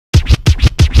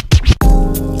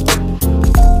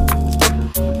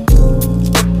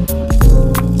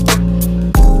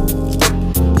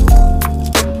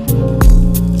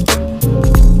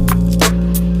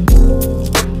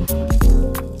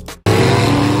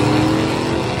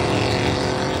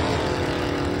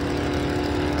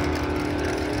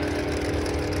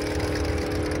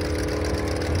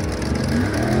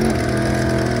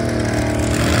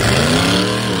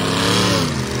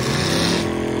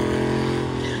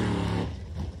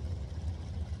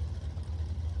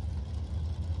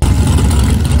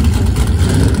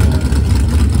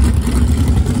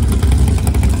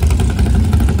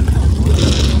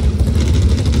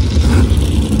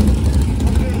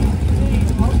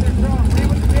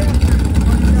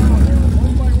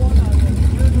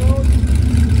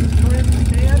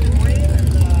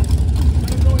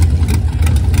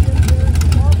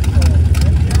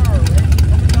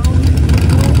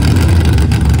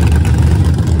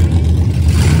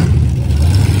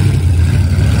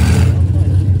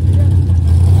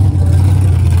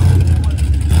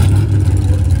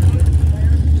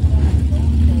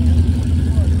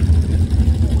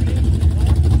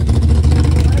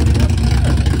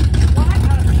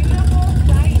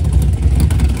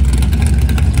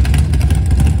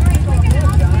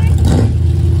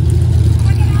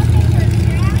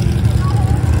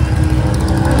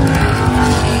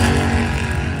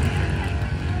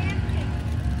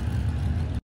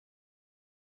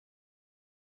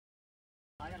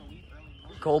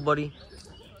cold, buddy?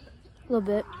 A little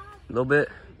bit. A little bit?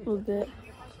 A little bit.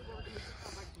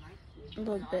 A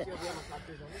little bit.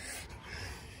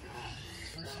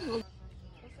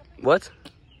 What?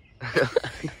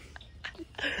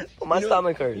 My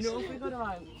stomach hurts. You know, if we go to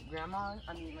my grandma,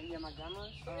 my grandma.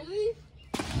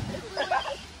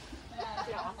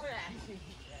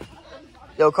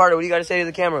 Yo, Carter, what do you got to say to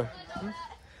the camera?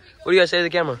 What do you got to say to the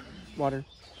camera? Water.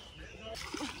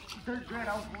 Third grade,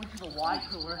 I was going to the Y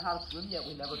to learn how to swim, yet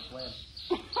we never swam.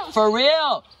 For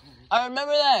real? I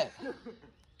remember that.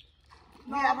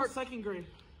 No, I heard second grade.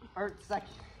 Or second.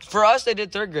 For us, they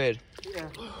did third grade. Yeah.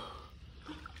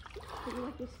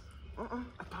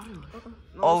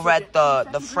 Over at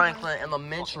the Franklin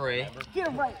Elementary. Get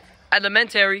it right.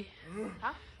 Elementary.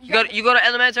 Huh? You go to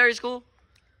elementary school?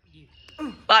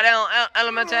 Goddamn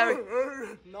elementary.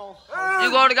 No.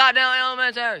 You go to goddamn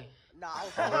elementary. No.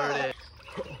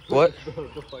 What?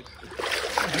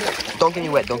 Don't get me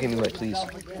wet. Don't get me wet, please.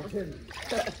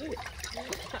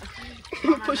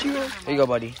 Push you. Here you go,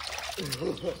 buddy.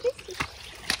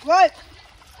 What?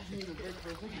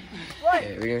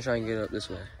 Okay, we're gonna try and get up this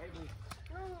way.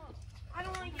 I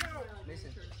don't want to get out.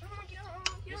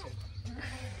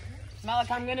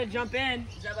 Malik, I'm gonna jump in.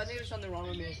 Zeb, I think there's something wrong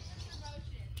with me.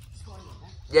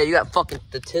 Yeah, you got fucking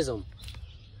the tism.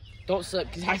 Don't slip,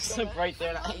 because I slipped right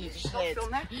there. I hate shit.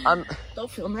 Don't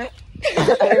film it.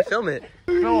 I didn't film it.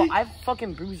 Bro, I have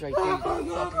fucking bruise right there. I'm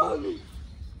gonna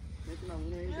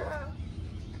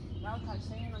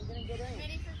get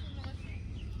in.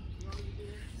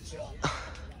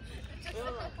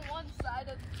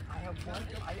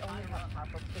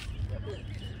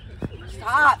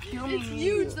 Stop filming me. It's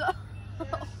huge though.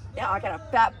 Yeah, I got a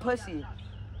fat pussy.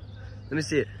 Let me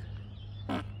see it.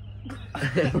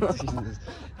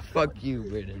 Fuck you,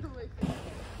 Brayden.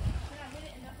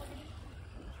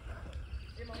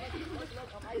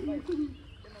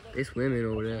 They swimming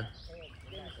over there.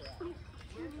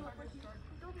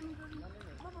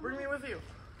 Bring me with you.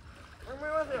 Bring me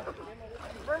with you.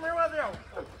 Bring me with you.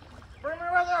 Bring me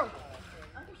with you.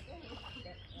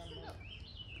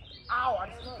 Ow, I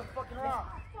just hit the fucking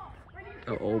rock.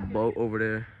 An old boat over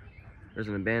there. There's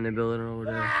an abandoned building over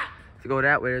there. If you go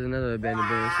that way, there's another abandoned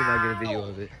building. Let's see if I get a video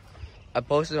of it. I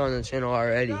posted it on the channel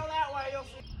already.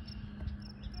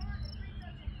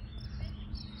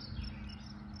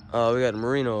 Oh, we got a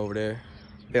marina over there.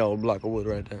 Big old block of wood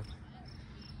right there.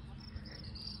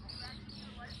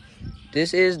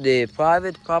 This is the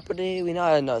private property. We're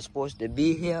not supposed to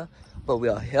be here, but we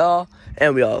are here,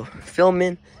 and we are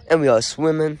filming, and we are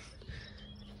swimming.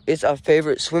 It's our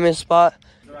favorite swimming spot.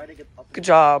 Good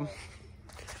job.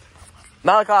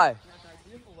 Malachi.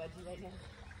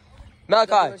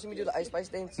 Malachi. See me do the ice spice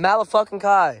dance? Malafucking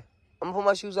Kai. I'm gonna put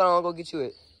my shoes on and I'll go get you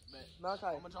it.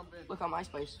 Malachi, look on my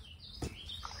spice.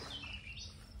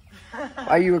 Why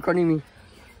are you recording me?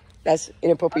 That's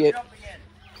inappropriate.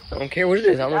 I don't care what it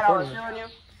is. I'm recording.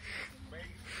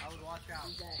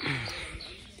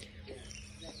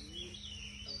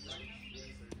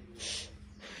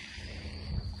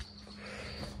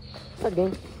 What's up,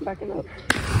 gang? Backing up.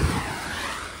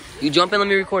 You jump in, let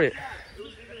me record it.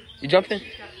 You jump in?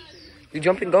 You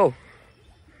jump in, go.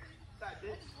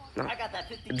 No. I got that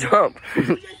 50. Jump.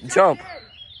 Jump.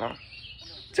 No.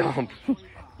 Jump.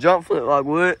 Jump, Flintlock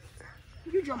Wood.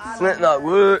 Flintlock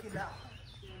Wood.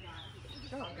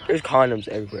 There's condoms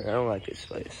everywhere. I don't like this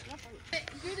place.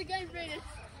 Do the game, Brayden.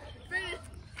 Brayden.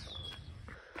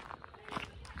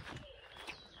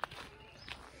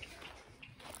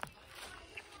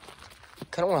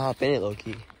 Kinda wanna hop in it, low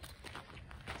key.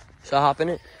 Should I hop in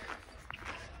it?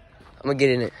 I'm gonna get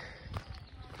in it.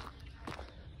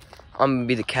 I'm gonna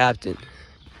be the captain.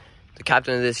 The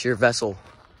captain of this here vessel.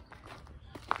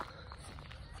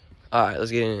 Alright,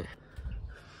 let's get in it.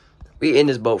 We in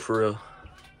this boat for real.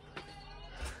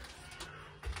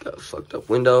 Got a fucked up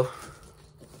window.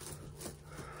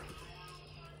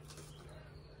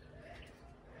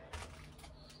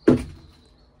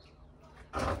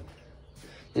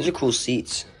 These are cool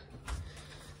seats.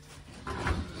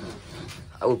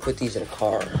 I would put these in a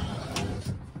car.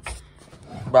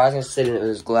 But I was gonna sit in it with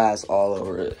this glass all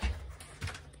over it.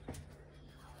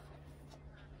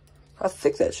 How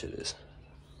thick that shit is.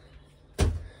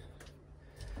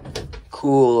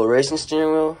 Cool racing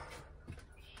steering wheel.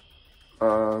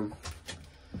 What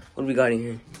do we got in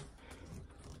here?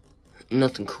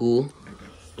 Nothing cool.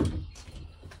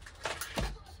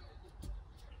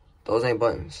 Those ain't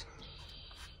buttons.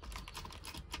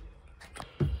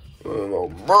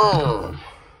 Boom.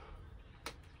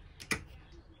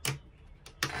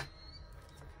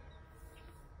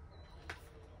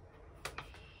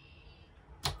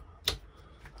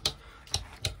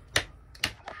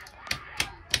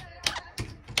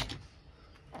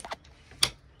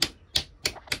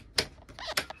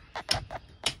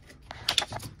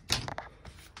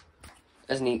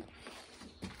 That's neat.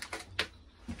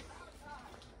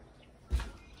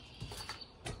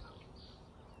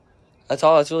 That's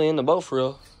all that's really in the boat for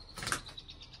real.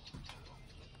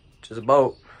 Just a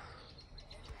boat.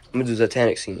 I'm gonna do the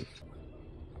Titanic scene.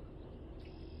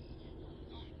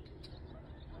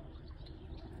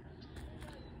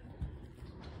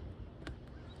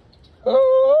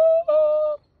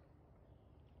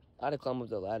 I had to climb up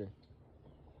the ladder.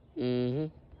 Mm-hmm.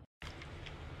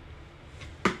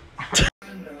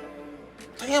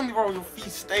 Damn, bro, your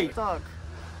feet stay. Stuck.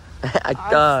 I I'm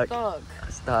stuck. stuck.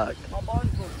 Stuck. My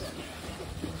body's broken.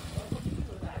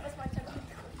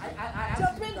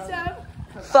 Jump in, Sam.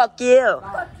 Fuck you.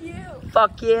 Fuck you.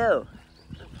 Fuck you.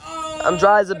 I'm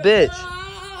dry as a bitch.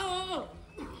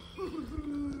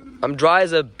 I'm dry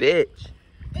as a bitch.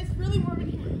 It's really warm in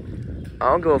here. I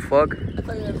don't give a fuck. I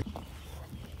thought you were...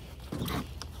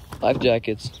 Life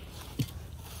jackets.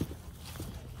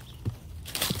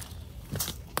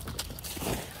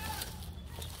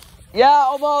 Yeah,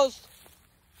 almost.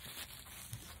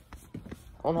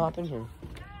 I wanna hop in here.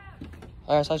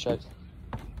 I got sidetracked.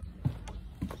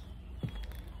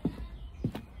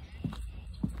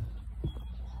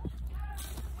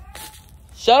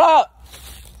 Shut up!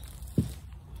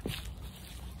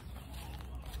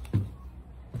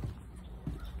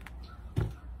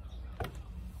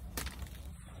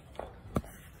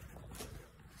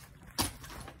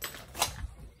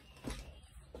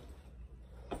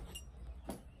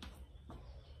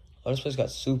 Oh, this place got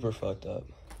super fucked up.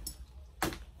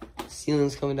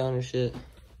 Ceilings coming down and shit.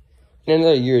 In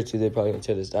another year or two, they're probably gonna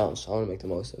tear this down, so I wanna make the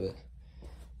most of it.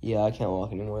 Yeah, I can't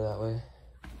walk anymore that way.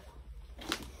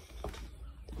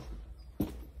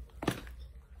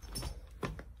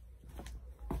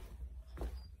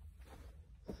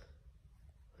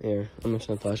 Here, I'm gonna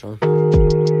turn the flash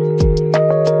on.